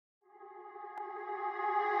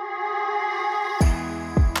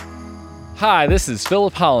Hi, this is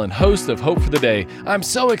Philip Holland, host of Hope for the Day. I'm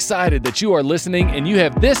so excited that you are listening and you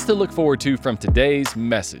have this to look forward to from today's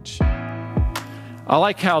message. I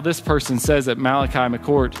like how this person says at Malachi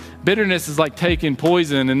McCourt, bitterness is like taking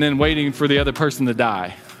poison and then waiting for the other person to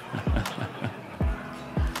die.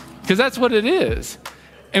 Because that's what it is.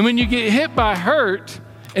 And when you get hit by hurt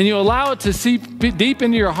and you allow it to seep deep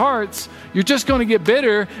into your hearts, you're just going to get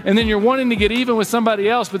bitter, and then you're wanting to get even with somebody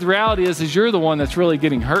else, but the reality is you're the one that's really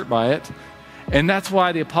getting hurt by it. And that's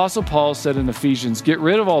why the Apostle Paul said in Ephesians, get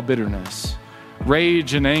rid of all bitterness,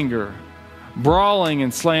 rage and anger, brawling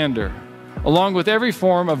and slander, along with every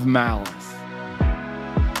form of malice.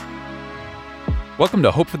 Welcome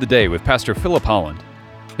to Hope for the Day with Pastor Philip Holland.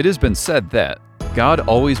 It has been said that God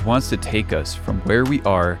always wants to take us from where we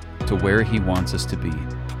are to where He wants us to be.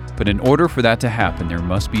 But in order for that to happen, there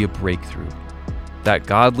must be a breakthrough. That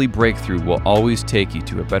godly breakthrough will always take you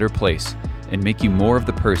to a better place and make you more of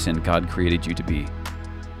the person God created you to be.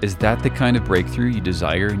 Is that the kind of breakthrough you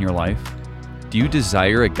desire in your life? Do you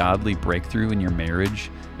desire a godly breakthrough in your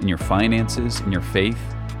marriage, in your finances, in your faith,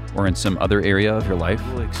 or in some other area of your life?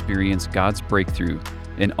 You will experience God's breakthrough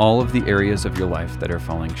in all of the areas of your life that are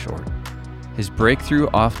falling short. His breakthrough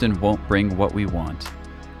often won't bring what we want.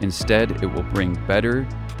 Instead, it will bring better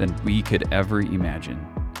than we could ever imagine.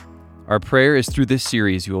 Our prayer is through this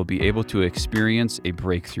series you will be able to experience a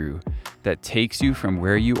breakthrough that takes you from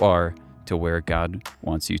where you are to where God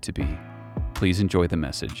wants you to be. Please enjoy the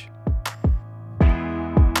message.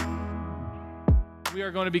 We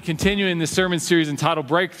are going to be continuing this sermon series entitled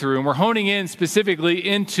Breakthrough, and we're honing in specifically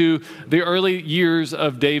into the early years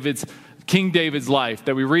of King David's life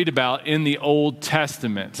that we read about in the Old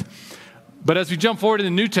Testament. But as we jump forward in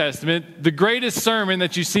the New Testament, the greatest sermon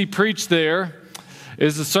that you see preached there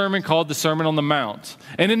is a sermon called the Sermon on the Mount.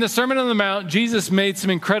 And in the Sermon on the Mount, Jesus made some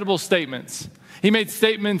incredible statements. He made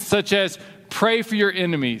statements such as, pray for your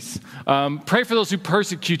enemies. Pray for those who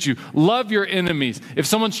persecute you. Love your enemies. If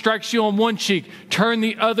someone strikes you on one cheek, turn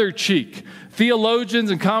the other cheek.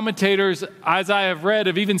 Theologians and commentators, as I have read,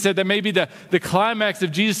 have even said that maybe the climax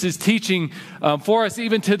of Jesus' teaching for us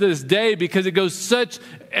even to this day, because it goes such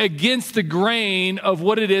against the grain of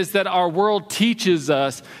what it is that our world teaches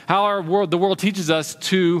us, how the world teaches us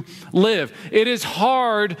to live. It is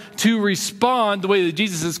hard to respond the way that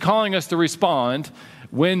Jesus is calling us to respond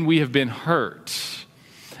when we have been hurt.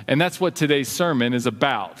 And that's what today's sermon is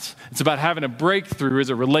about. It's about having a breakthrough as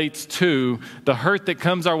it relates to the hurt that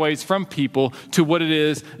comes our ways from people to what it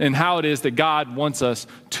is and how it is that God wants us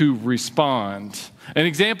to respond. An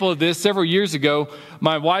example of this, several years ago,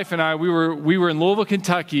 my wife and I, we were in Louisville,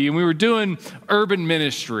 Kentucky, and we were doing urban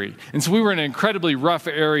ministry. And so we were in an incredibly rough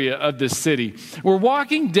area of the city. We're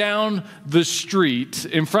walking down the street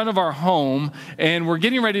in front of our home, and we're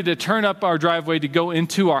getting ready to turn up our driveway to go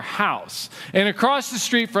into our house. And across the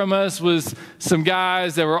street from us was some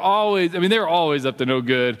guys that were they were always up to no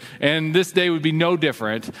good, and this day would be no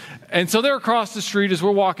different. And so they're across the street as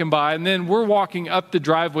we're walking by, and then we're walking up the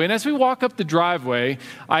driveway. And as we walk up the driveway,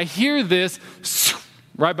 I hear this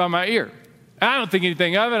right by my ear. And I don't think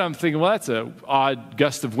anything of it. I'm thinking, well, that's an odd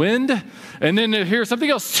gust of wind. And then I hear something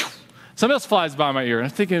else flies by my ear. And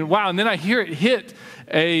I'm thinking, wow. And then I hear it hit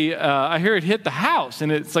the house,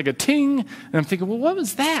 and it's like a ting. And I'm thinking, well, what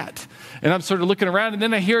was that? And I'm sort of looking around, and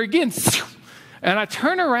then I hear it again. And I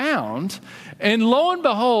turn around, and lo and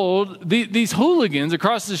behold, these hooligans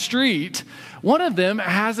across the street, one of them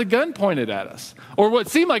has a gun pointed at us, or what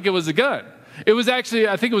seemed like it was a gun. It was actually,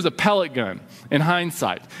 I think it was a pellet gun in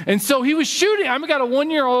hindsight. And so he was shooting. I got my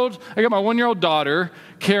 1-year-old daughter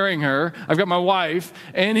carrying her. I've got my wife,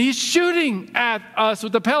 and he's shooting at us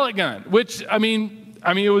with a pellet gun, which,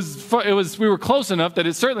 it was, we were close enough that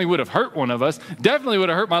it certainly would have hurt one of us, definitely would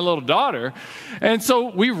have hurt my little daughter. And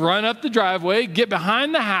so we run up the driveway, get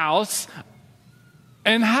behind the house,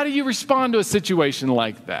 and how do you respond to a situation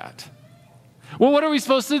like that? Well, what are we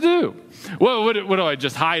supposed to do? Well, what do I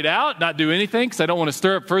just hide out, not do anything because I don't want to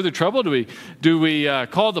stir up further trouble? Do we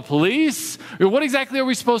call the police? Or what exactly are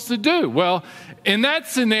we supposed to do? Well, in that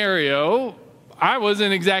scenario, I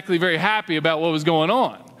wasn't exactly very happy about what was going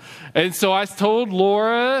on. And so I told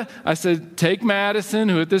Laura, I said, take Madison,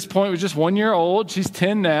 who at this point was just 1 year old. She's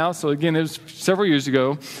 10 now. So again, it was several years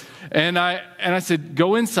ago. And I said,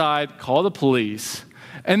 go inside, call the police.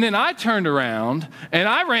 And then I turned around and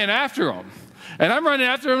I ran after him. And I'm running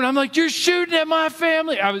after him, and I'm like, you're shooting at my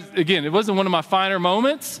family. It wasn't one of my finer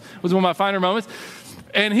moments.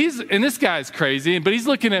 And this guy's crazy, but he's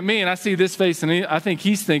looking at me, and I see this face, and I think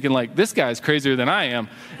he's thinking, like, this guy's crazier than I am.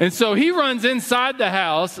 And so he runs inside the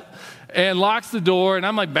house, and locks the door, and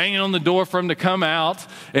I'm like banging on the door for him to come out,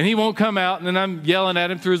 and he won't come out, and then I'm yelling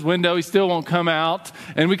at him through his window. He still won't come out,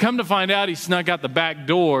 and we come to find out he snuck out the back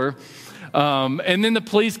door, and then the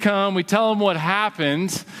police come. We tell them what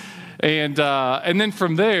happened, and then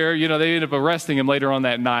from there, they end up arresting him later on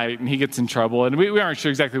that night, and he gets in trouble, and we aren't sure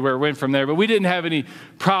exactly where it went from there, but we didn't have any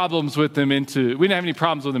problems with him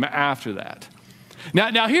after that.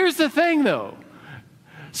 Now here's the thing, though.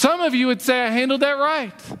 Some of you would say I handled that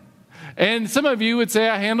right. And some of you would say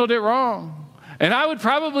I handled it wrong. And I would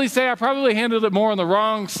probably say I probably handled it more on the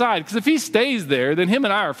wrong side. Because if he stays there, then him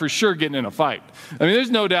and I are for sure getting in a fight. I mean,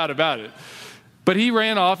 there's no doubt about it. But he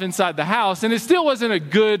ran off inside the house, and it still wasn't a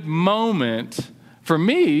good moment for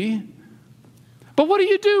me. But what do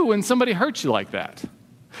you do when somebody hurts you like that?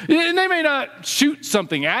 And they may not shoot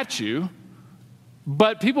something at you,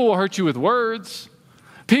 but people will hurt you with words.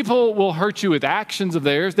 People will hurt you with actions of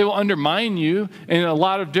theirs. They will undermine you in a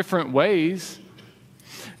lot of different ways.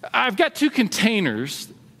 I've got 2 containers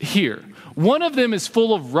here. One of them is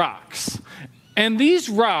full of rocks. And these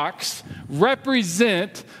rocks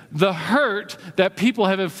represent the hurt that people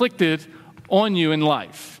have inflicted on you in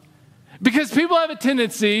life. Because people have a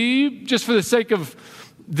tendency, just for the sake of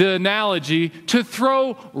the analogy, to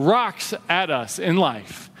throw rocks at us in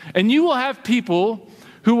life. And you will have people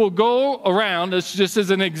who will go around, just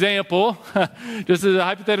as an example, just as a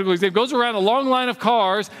hypothetical example, goes around a long line of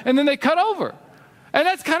cars, and then they cut over. And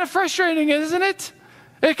that's kind of frustrating, isn't it?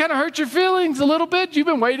 It kind of hurts your feelings a little bit. You've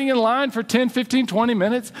been waiting in line for 10, 15, 20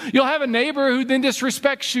 minutes. You'll have a neighbor who then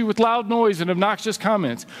disrespects you with loud noise and obnoxious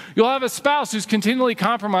comments. You'll have a spouse who's continually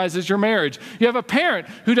compromises your marriage. You have a parent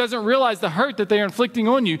who doesn't realize the hurt that they are inflicting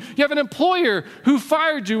on you. You have an employer who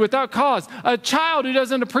fired you without cause. A child who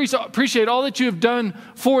doesn't appreciate all that you have done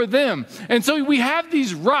for them. And so we have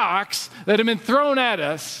these rocks that have been thrown at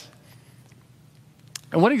us.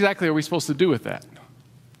 And what exactly are we supposed to do with that?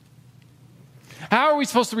 How are we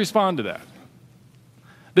supposed to respond to that?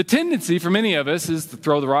 The tendency for many of us is to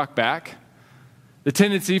throw the rock back. The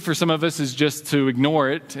tendency for some of us is just to ignore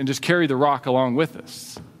it and just carry the rock along with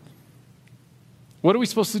us. What are we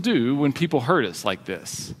supposed to do when people hurt us like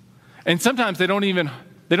this? And sometimes they don't even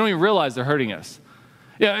realize they're hurting us.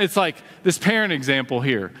 Yeah, it's like this parent example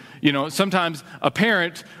here. Sometimes a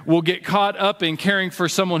parent will get caught up in caring for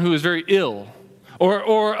someone who is very ill.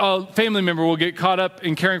 Or a family member will get caught up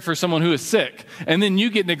in caring for someone who is sick, and then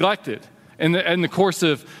you get neglected in the course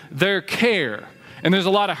of their care. And there's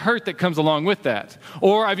a lot of hurt that comes along with that.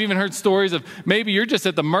 Or I've even heard stories of maybe you're just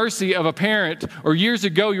at the mercy of a parent, or years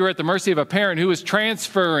ago you were at the mercy of a parent who was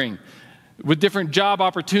transferring with different job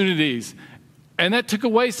opportunities. And that took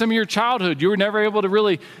away some of your childhood. You were never able to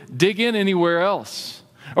really dig in anywhere else.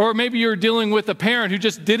 Or maybe you're dealing with a parent who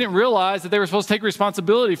just didn't realize that they were supposed to take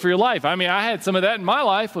responsibility for your life. I mean, I had some of that in my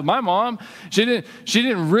life with my mom. She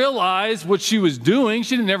didn't realize what she was doing.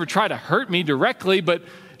 She didn't ever try to hurt me directly, but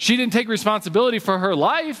she didn't take responsibility for her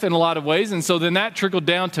life in a lot of ways. And so then that trickled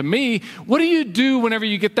down to me. What do you do whenever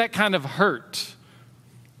you get that kind of hurt?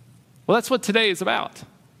 Well, that's what today is about.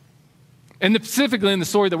 And specifically in the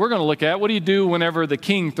story that we're going to look at, what do you do whenever the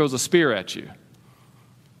king throws a spear at you?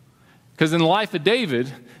 Because in the life of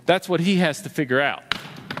David, that's what he has to figure out.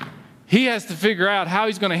 He has to figure out how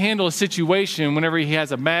he's going to handle a situation whenever he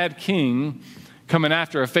has a mad king coming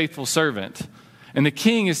after a faithful servant. And the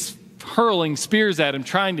king is hurling spears at him,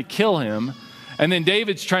 trying to kill him. And then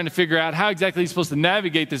David's trying to figure out how exactly he's supposed to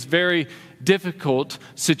navigate this very difficult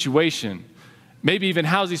situation. Maybe even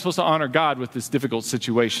how is he supposed to honor God with this difficult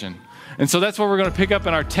situation? And so that's what we're going to pick up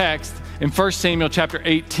in our text in 1 Samuel chapter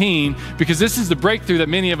 18, because this is the breakthrough that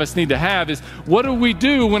many of us need to have is what do we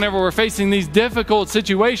do whenever we're facing these difficult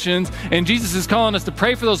situations? And Jesus is calling us to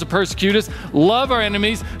pray for those who persecute us, love our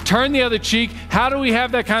enemies, turn the other cheek. How do we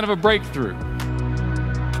have that kind of a breakthrough?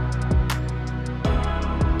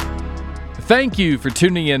 Thank you for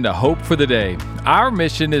tuning in to Hope for the Day. Our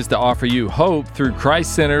mission is to offer you hope through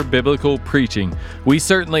Christ-centered biblical preaching. We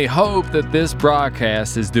certainly hope that this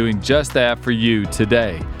broadcast is doing just that for you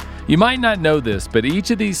today. You might not know this, but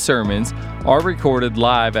each of these sermons are recorded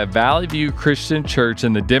live at Valley View Christian Church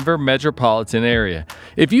in the Denver metropolitan area.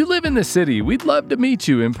 If you live in the city, we'd love to meet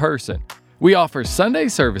you in person. We offer Sunday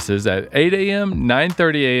services at 8 a.m.,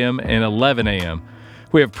 9:30 a.m., and 11 a.m.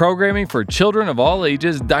 We have programming for children of all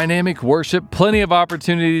ages, dynamic worship, plenty of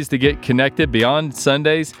opportunities to get connected beyond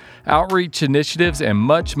Sundays, outreach initiatives, and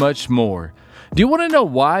much, much more. Do you want to know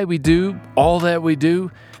why we do all that we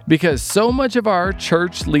do? Because so much of our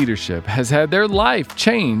church leadership has had their life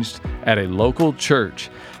changed at a local church.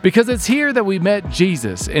 Because it's here that we met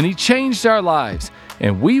Jesus, and He changed our lives,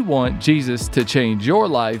 and we want Jesus to change your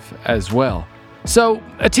life as well. So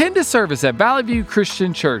attend a service at Valley View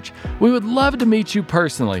Christian Church. We would love to meet you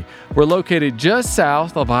personally. We're located just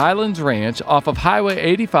south of Highlands Ranch off of Highway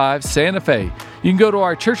 85, Santa Fe. You can go to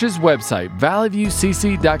our church's website,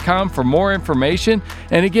 valleyviewcc.com, for more information.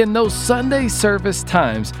 And again, those Sunday service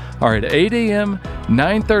times are at 8 a.m.,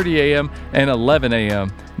 9:30 a.m., and 11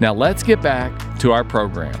 a.m. Now let's get back to our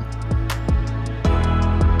program.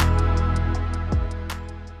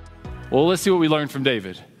 Well, let's see what we learned from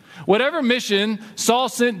David. Whatever mission Saul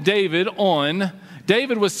sent David on,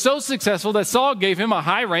 David was so successful that Saul gave him a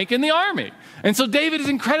high rank in the army. And so David is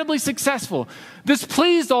incredibly successful. This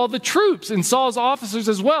pleased all the troops and Saul's officers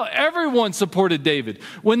as well. Everyone supported David.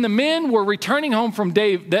 When the men were returning home from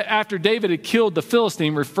after David had killed the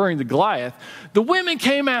Philistine, referring to Goliath, the women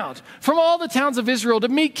came out from all the towns of Israel to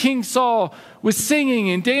meet King Saul with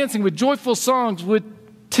singing and dancing, with joyful songs, with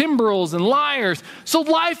timbrels and lyres. So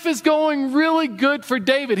life is going really good for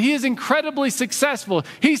David. He is incredibly successful.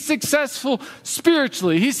 He's successful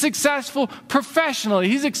spiritually. He's successful professionally.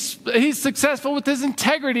 He's successful with his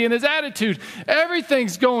integrity and his attitude.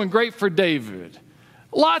 Everything's going great for David.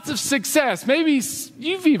 Lots of success. Maybe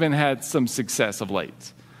you've even had some success of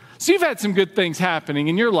late. So you've had some good things happening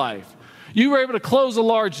in your life. You were able to close a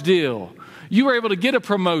large deal. You were able to get a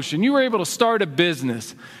promotion. You were able to start a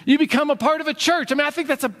business. You become a part of a church. I mean, I think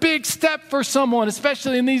that's a big step for someone,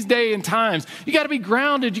 especially in these days and times. You got to be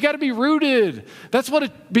grounded. You got to be rooted. That's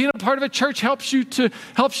what being a part of a church helps you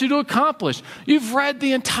to accomplish. You've read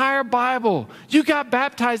the entire Bible. You got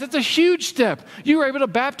baptized. That's a huge step. You were able to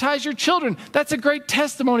baptize your children. That's a great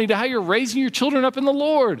testimony to how you're raising your children up in the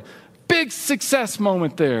Lord. Big success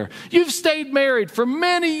moment there. You've stayed married for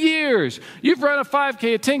many years. You've run a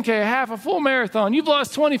 5K, a 10K, a half, a full marathon. You've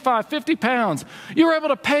lost 25, 50 pounds. You were able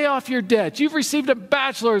to pay off your debt. You've received a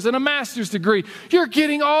bachelor's and a master's degree. You're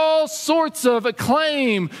getting all sorts of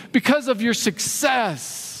acclaim because of your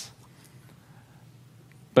success.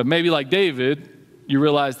 But maybe like David, you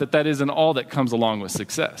realize that isn't all that comes along with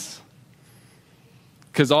success.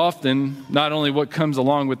 Because often, not only what comes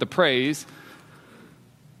along with the praise,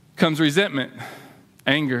 comes resentment,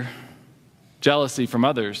 anger, jealousy from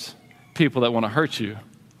others, people that want to hurt you.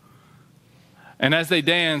 And as they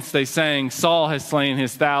danced, they sang, Saul has slain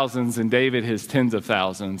his thousands and David his tens of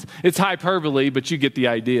thousands. It's hyperbole, but you get the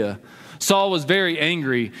idea. Saul was very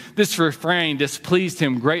angry. This refrain displeased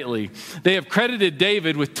him greatly. They have credited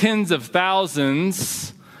David with tens of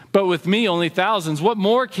thousands, but with me only thousands. What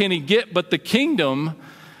more can he get but the kingdom?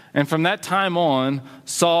 And from that time on,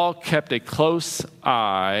 Saul kept a close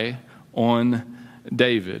eye on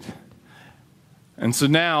David. And so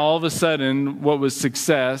now, all of a sudden, what was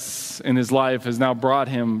success in his life has now brought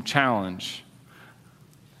him challenge.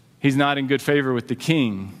 He's not in good favor with the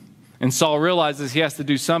king. And Saul realizes he has to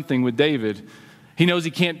do something with David. He knows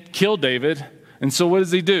he can't kill David. And so what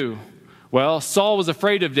does he do? Well, Saul was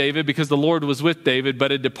afraid of David because the Lord was with David,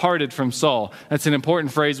 but had departed from Saul. That's an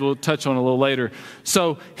important phrase we'll touch on a little later.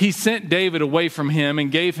 So he sent David away from him and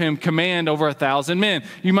gave him command over 1,000 men.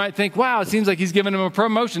 You might think, wow, it seems like he's giving him a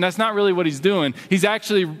promotion. That's not really what he's doing. He's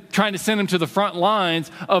actually trying to send him to the front lines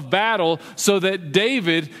of battle so that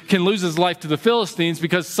David can lose his life to the Philistines,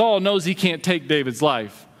 because Saul knows he can't take David's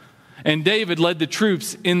life. And David led the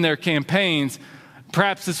troops in their campaigns.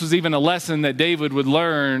 Perhaps this was even a lesson that David would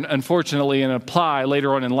learn, unfortunately, and apply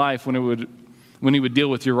later on in life when he would deal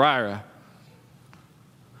with Uriah.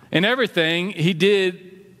 In everything he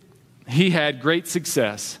did, he had great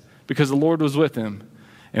success because the Lord was with him.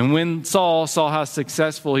 And when Saul saw how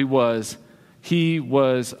successful he was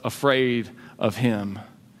afraid of him.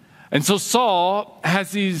 And so Saul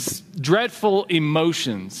has these dreadful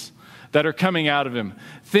emotions that are coming out of him,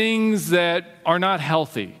 things that are not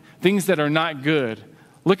healthy. Things that are not good.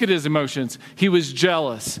 Look at his emotions. He was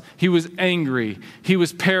jealous. He was angry. He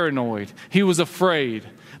was paranoid. He was afraid.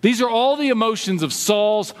 These are all the emotions of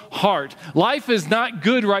Saul's heart. Life is not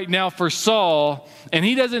good right now for Saul, and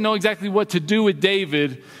he doesn't know exactly what to do with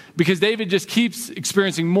David because David just keeps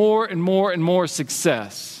experiencing more and more and more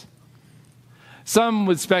success. Some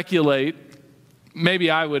would speculate,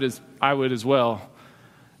 maybe I would as well,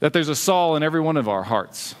 that there's a Saul in every one of our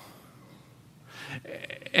hearts.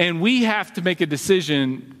 And we have to make a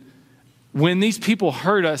decision when these people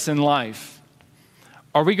hurt us in life.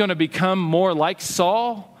 Are we going to become more like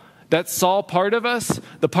Saul? That Saul part of us?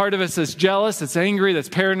 The part of us that's jealous, that's angry, that's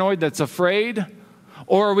paranoid, that's afraid?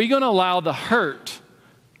 Or are we going to allow the hurt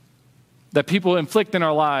that people inflict in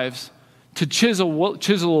our lives to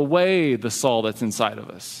chisel away the Saul that's inside of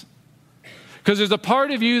us? Because there's a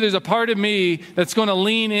part of you, there's a part of me that's going to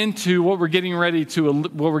lean into what we're getting ready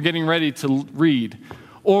to read.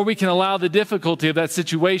 or we can allow the difficulty of that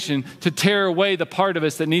situation to tear away the part of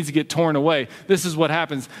us that needs to get torn away. This is what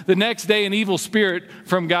happens. The next day, an evil spirit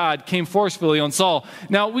from God came forcefully on Saul.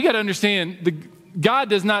 Now, we got to understand, God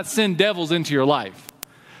does not send devils into your life.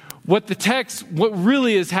 What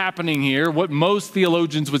really is happening here, what most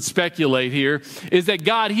theologians would speculate here, is that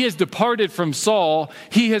God, he has departed from Saul.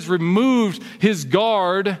 He has removed his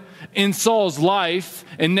guard in Saul's life,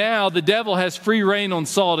 and now the devil has free reign on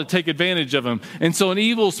Saul to take advantage of him. And so an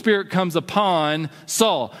evil spirit comes upon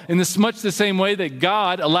Saul. In this much the same way that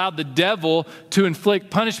God allowed the devil to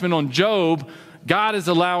inflict punishment on Job, God is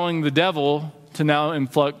allowing the devil to now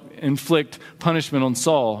inflict punishment on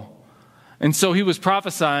Saul. And so he was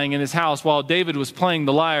prophesying in his house while David was playing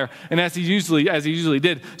the lyre. And as he usually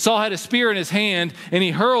did, Saul had a spear in his hand, and he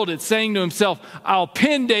hurled it, saying to himself, "I'll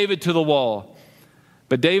pin David to the wall."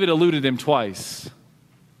 But David eluded him twice.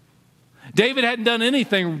 David hadn't done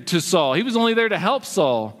anything to Saul. He was only there to help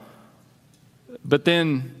Saul. But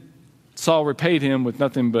then Saul repaid him with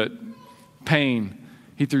nothing but pain.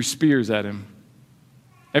 He threw spears at him.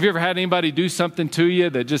 Have you ever had anybody do something to you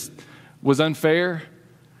that just was unfair?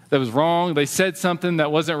 That was wrong? They said something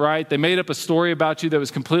that wasn't right. They made up a story about you that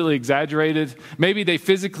was completely exaggerated. Maybe they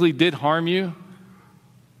physically did harm you.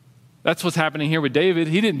 That's what's happening here with David.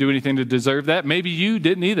 He didn't do anything to deserve that. Maybe you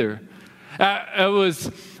didn't either. It was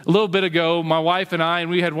a little bit ago, my wife and I, and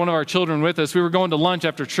we had one of our children with us. We were going to lunch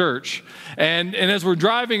after church. And as we're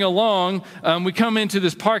driving along, we come into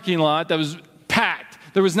this parking lot that was packed.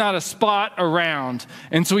 There was not a spot around.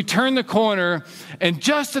 And so we turn the corner, and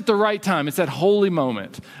just at the right time, it's that holy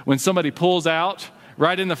moment when somebody pulls out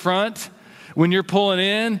right in the front, when you're pulling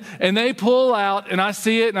in, and they pull out, and I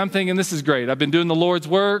see it, and I'm thinking, this is great. I've been doing the Lord's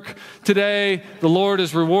work today. The Lord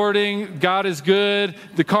is rewarding. God is good.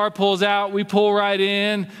 The car pulls out. We pull right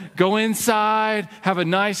in, go inside, have a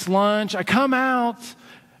nice lunch. I come out,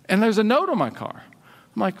 and there's a note on my car.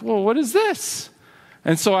 I'm like, well, what is this?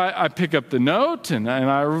 And so I pick up the note and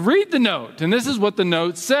I read the note. And this is what the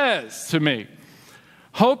note says to me.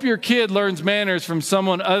 Hope your kid learns manners from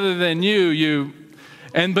someone other than you.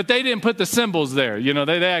 But they didn't put the symbols there. You know,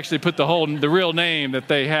 they actually put the real name that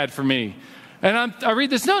they had for me. And I read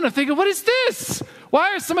this note and I'm thinking, what is this?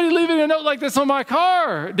 Why is somebody leaving a note like this on my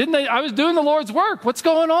car? I was doing the Lord's work. What's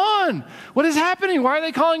going on? What is happening? Why are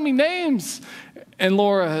they calling me names? And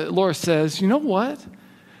Laura says, you know what?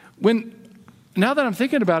 Now that I'm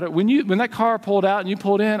thinking about it, when that car pulled out and you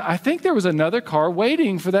pulled in, I think there was another car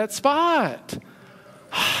waiting for that spot.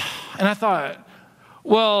 And I thought,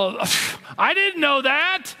 well, I didn't know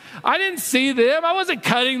that. I didn't see them. I wasn't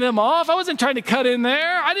cutting them off. I wasn't trying to cut in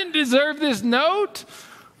there. I didn't deserve this note.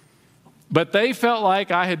 But they felt like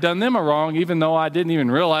I had done them a wrong, even though I didn't even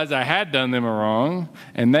realize I had done them a wrong.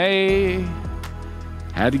 And they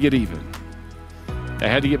had to get even. They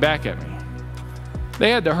had to get back at me. They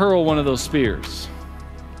had to hurl one of those spears.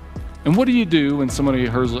 And what do you do when somebody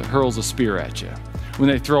hurls a spear at you? When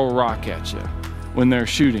they throw a rock at you? When they're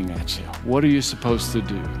shooting at you? What are you supposed to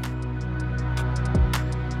do?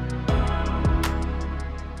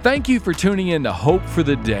 Thank you for tuning in to Hope for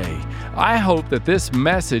the Day. I hope that this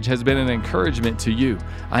message has been an encouragement to you.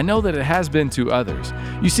 I know that it has been to others.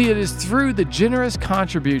 You see, it is through the generous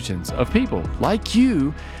contributions of people like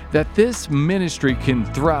you that this ministry can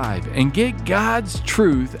thrive and get God's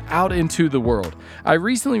truth out into the world. I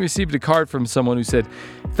recently received a card from someone who said,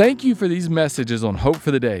 "Thank you for these messages on Hope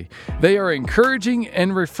for the Day. They are encouraging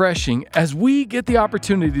and refreshing as we get the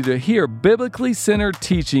opportunity to hear biblically centered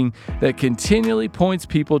teaching that continually points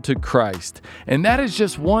people to Christ." And that is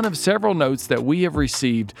just one of several notes that we have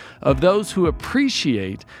received of those who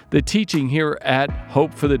appreciate the teaching here at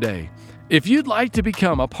Hope for the Day. If you'd like to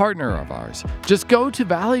become a partner of ours, just go to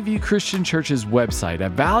Valley View Christian Church's website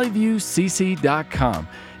at valleyviewcc.com.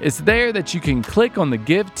 It's there that you can click on the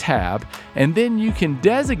Give tab, and then you can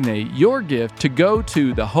designate your gift to go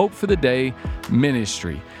to the Hope for the Day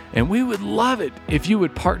ministry. And we would love it if you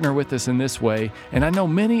would partner with us in this way, and I know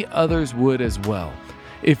many others would as well.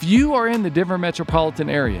 If you are in the Denver metropolitan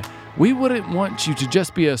area, we wouldn't want you to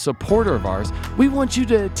just be a supporter of ours. We want you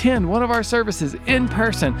to attend one of our services in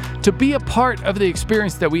person to be a part of the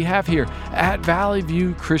experience that we have here at Valley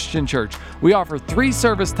View Christian Church. We offer 3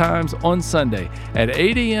 service times on Sunday at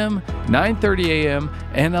 8 a.m., 9:30 a.m.,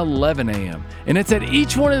 and 11 a.m. And it's at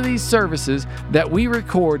each one of these services that we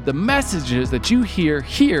record the messages that you hear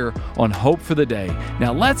here on Hope for the Day.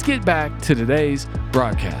 Now let's get back to today's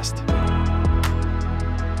broadcast.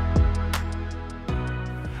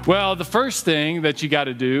 Well, the first thing that you got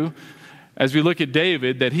to do as we look at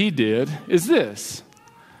David that he did is this.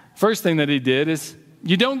 First thing that he did is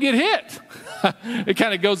you don't get hit. It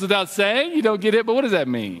kind of goes without saying, you don't get hit, but what does that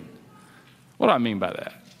mean? What do I mean by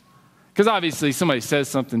that? Because obviously somebody says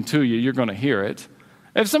something to you, you're going to hear it.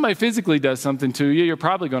 If somebody physically does something to you, you're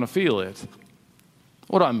probably going to feel it.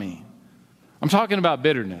 What do I mean? I'm talking about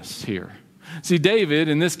bitterness here. See, David,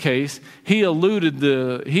 in this case, he eluded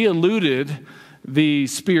the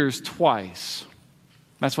spears twice.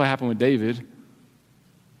 That's what happened with David.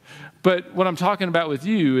 But what I'm talking about with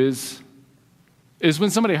you is when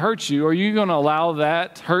somebody hurts you, are you going to allow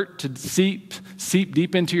that hurt to seep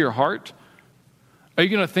deep into your heart? Are you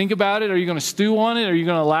going to think about it? Are you going to stew on it? Are you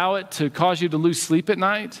going to allow it to cause you to lose sleep at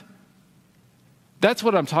night? That's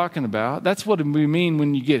what I'm talking about. That's what we mean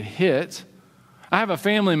when you get hit. I have a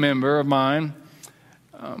family member of mine.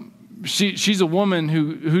 She's a woman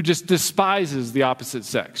who just despises the opposite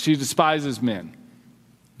sex. She despises men.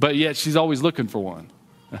 But yet she's always looking for one.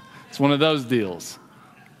 It's one of those deals.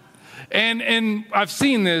 And I've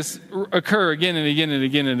seen this occur again and again and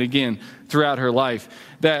again and again throughout her life.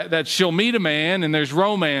 That she'll meet a man and there's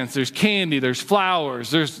romance, there's candy, there's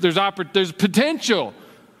flowers, there's potential.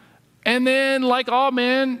 And then, like all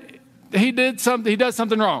men, he does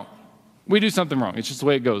something wrong. We do something wrong. It's just the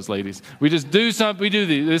way it goes, ladies. We just do something. We do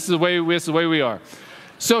these. This is the way we are.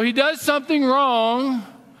 So he does something wrong,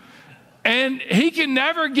 and he can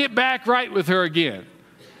never get back right with her again.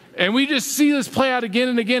 And we just see this play out again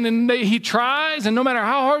and again. And he tries, and no matter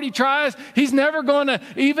how hard he tries, he's never going to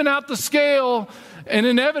even out the scale. And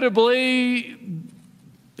inevitably,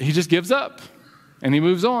 he just gives up, and he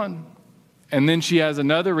moves on. And then she has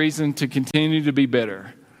another reason to continue to be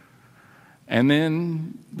bitter. And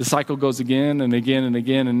then the cycle goes again and again and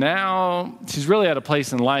again. And now she's really at a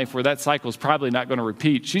place in life where that cycle is probably not going to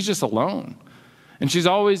repeat. She's just alone. And she's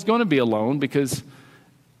always going to be alone because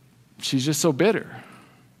she's just so bitter.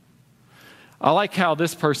 I like how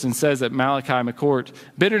this person says at Malachi McCourt,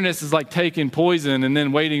 bitterness is like taking poison and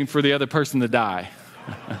then waiting for the other person to die.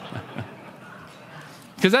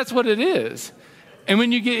 Because that's what it is. And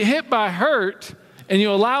when you get hit by hurt and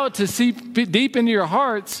you allow it to seep deep into your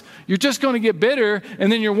hearts, you're just going to get bitter,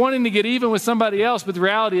 and then you're wanting to get even with somebody else. But the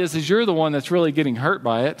reality is you're the one that's really getting hurt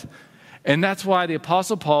by it. And that's why the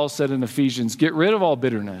Apostle Paul said in Ephesians, get rid of all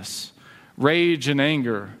bitterness, rage and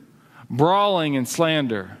anger, brawling and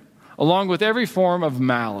slander, along with every form of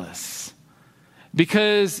malice.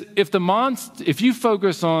 Because if you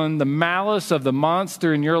focus on the malice of the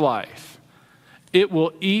monster in your life, it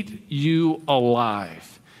will eat you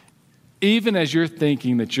alive, even as you're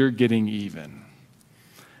thinking that you're getting even.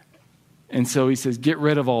 And so he says, get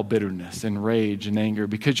rid of all bitterness and rage and anger,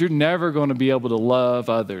 because you're never going to be able to love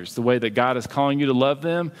others the way that God is calling you to love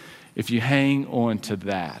them if you hang on to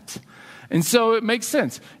that. And so it makes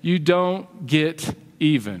sense. You don't get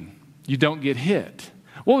even. You don't get hit.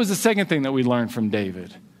 What was the second thing that we learned from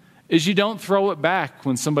David? Is you don't throw it back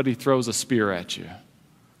when somebody throws a spear at you.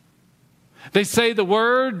 They say the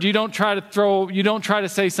word, you don't try to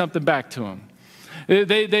say something back to them.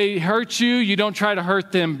 They hurt you, you don't try to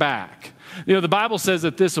hurt them back. You know, the Bible says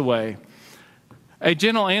it this way: a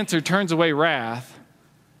gentle answer turns away wrath,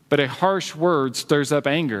 but a harsh word stirs up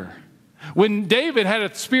anger. When David had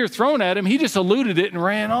a spear thrown at him, he just eluded it and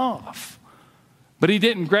ran off. But he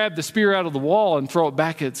didn't grab the spear out of the wall and throw it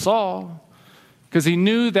back at Saul, because he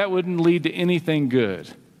knew that wouldn't lead to anything good.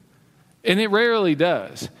 And it rarely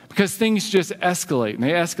does, because things just escalate and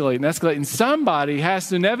they escalate and escalate. And somebody has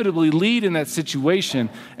to inevitably lead in that situation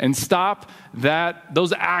and stop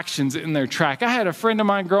those actions in their track. I had a friend of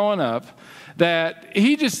mine growing up that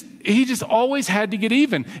he just always had to get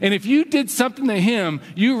even. And if you did something to him,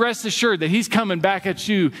 you rest assured that he's coming back at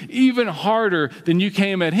you even harder than you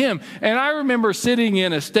came at him. And I remember sitting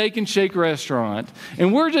in a steak and shake restaurant,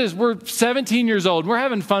 and we're 17 years old. We're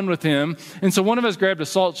having fun with him. And so one of us grabbed a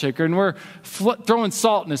salt shaker, and we're throwing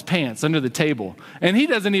salt in his pants under the table. And he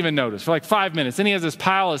doesn't even notice for like 5 minutes. Then he has this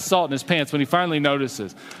pile of salt in his pants when he finally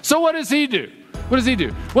notices. So what does he do? What does he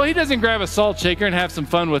do? Well, he doesn't grab a salt shaker and have some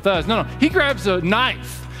fun with us. No. He grabs a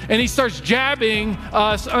knife and he starts jabbing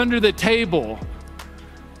us under the table,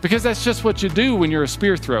 because that's just what you do when you're a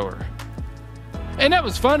spear thrower. And that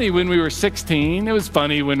was funny when we were 16. It was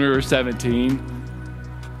funny when we were 17.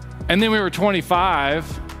 And then we were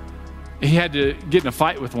 25. He had to get in a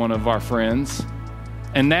fight with one of our friends.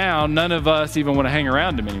 And now none of us even want to hang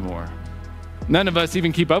around him anymore. None of us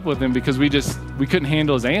even keep up with him because we couldn't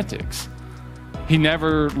handle his antics. He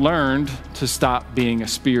never learned to stop being a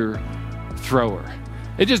spear thrower.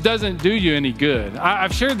 It just doesn't do you any good.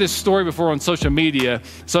 I've shared this story before on social media,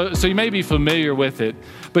 so you may be familiar with it.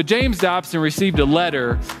 But James Dobson received a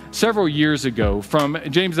letter several years ago from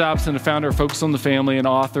James Dobson, the founder of Focus on the Family and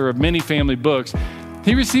author of many family books.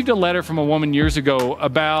 He received a letter from a woman years ago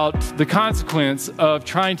about the consequence of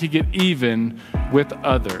trying to get even with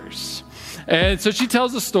others. And so she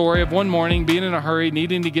tells the story of one morning being in a hurry,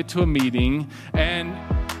 needing to get to a meeting, and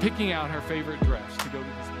picking out her favorite dress to go to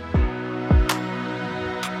this meeting.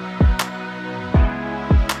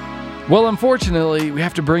 Well, unfortunately, we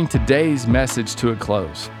have to bring today's message to a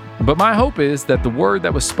close. But my hope is that the word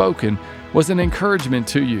that was spoken was an encouragement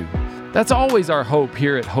to you. That's always our hope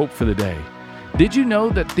here at Hope for the Day. Did you know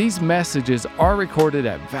that these messages are recorded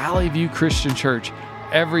at Valley View Christian Church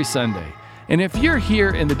every Sunday? And if you're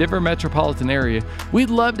here in the Denver metropolitan area, we'd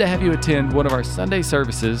love to have you attend one of our Sunday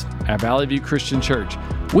services at Valley View Christian Church.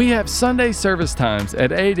 We have Sunday service times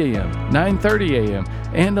at 8 a.m., 9:30 a.m.,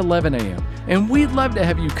 and 11 a.m. And we'd love to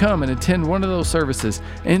have you come and attend one of those services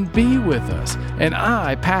and be with us. And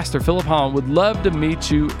I, Pastor Philip Holland, would love to meet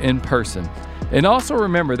you in person. And also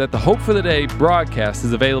remember that the Hope for the Day broadcast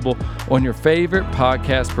is available on your favorite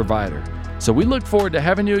podcast provider. So we look forward to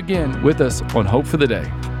having you again with us on Hope for the Day.